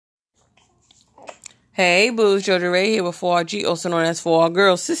Hey, Booze, Jojo Ray here with 4RG, also known as 4R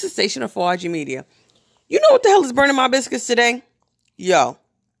Girls, sister station of 4RG Media. You know what the hell is burning my biscuits today? Yo,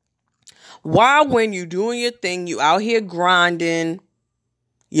 why when you doing your thing, you out here grinding,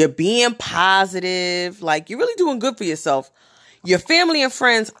 you're being positive, like you're really doing good for yourself, your family and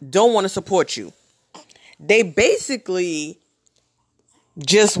friends don't want to support you. They basically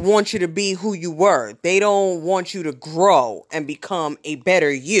just want you to be who you were. They don't want you to grow and become a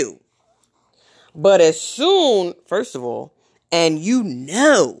better you. But as soon, first of all, and you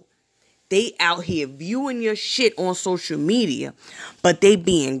know, they out here viewing your shit on social media, but they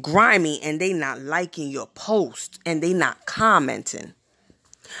being grimy and they not liking your post and they not commenting.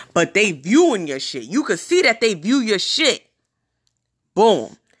 But they viewing your shit. You could see that they view your shit.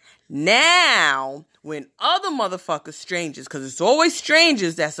 Boom. Now, when other motherfuckers, strangers, because it's always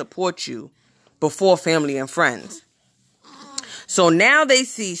strangers that support you before family and friends. So now they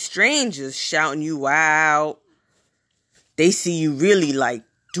see strangers shouting you out. They see you really like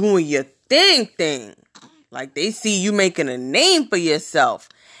doing your thing. Like they see you making a name for yourself.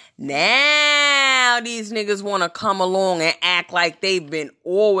 Now these niggas want to come along and act like they've been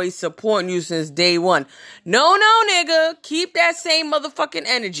always supporting you since day one. No, nigga. Keep that same motherfucking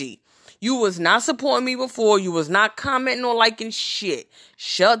energy. You was not supporting me before. You was not commenting or liking shit.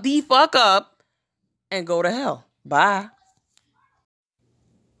 Shut the fuck up and go to hell. Bye.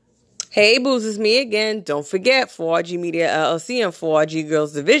 Hey, Booze, it's me again. Don't forget, 4RG Media LLC and 4RG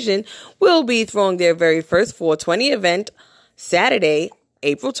Girls Division will be throwing their very first 420 event Saturday,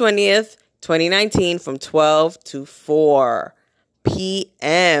 April 20th, 2019 from 12 to 4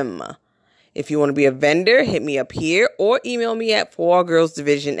 p.m. If you want to be a vendor, hit me up here or email me at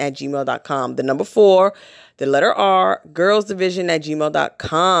 4girlsdivision@gmail.com. The number 4, the letter R,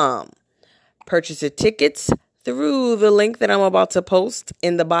 girlsdivision@gmail.com. Purchase your tickets through the link that I'm about to post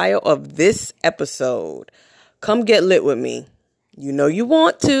in the bio of this episode. Come get lit with me. You know you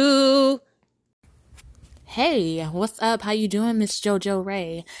want to. Hey, what's up? How you doing, Miss Jojo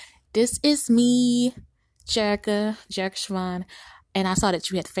Ray? This is me, Jerica Siobhan, and I saw that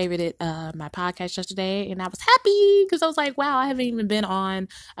you had favorited my podcast yesterday, and I was happy because I was like, wow, I haven't even been on.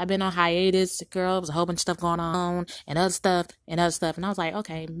 I've been on hiatus, girl. There was a whole bunch of stuff going on, and other stuff, and I was like,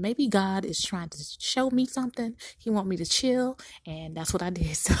 okay, maybe God is trying to show me something. He want me to chill, and that's what I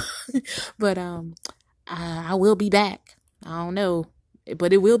did. So, but I will be back. I don't know,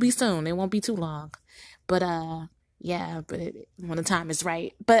 but it will be soon. It won't be too long. But when the time is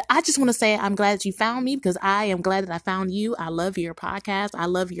right. But I just want to say I'm glad that you found me because I am glad that I found you. I love your podcast. I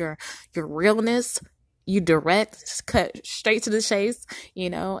love your realness. You direct, cut straight to the chase,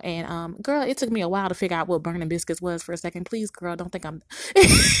 and girl, it took me a while to figure out what burning biscuits was for a second. Please, girl, don't think I'm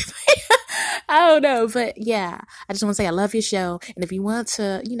I don't know, but yeah, I just want to say I love your show. And if you want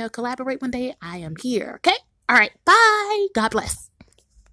to, collaborate one day, I am here. Okay? All right. Bye. God bless.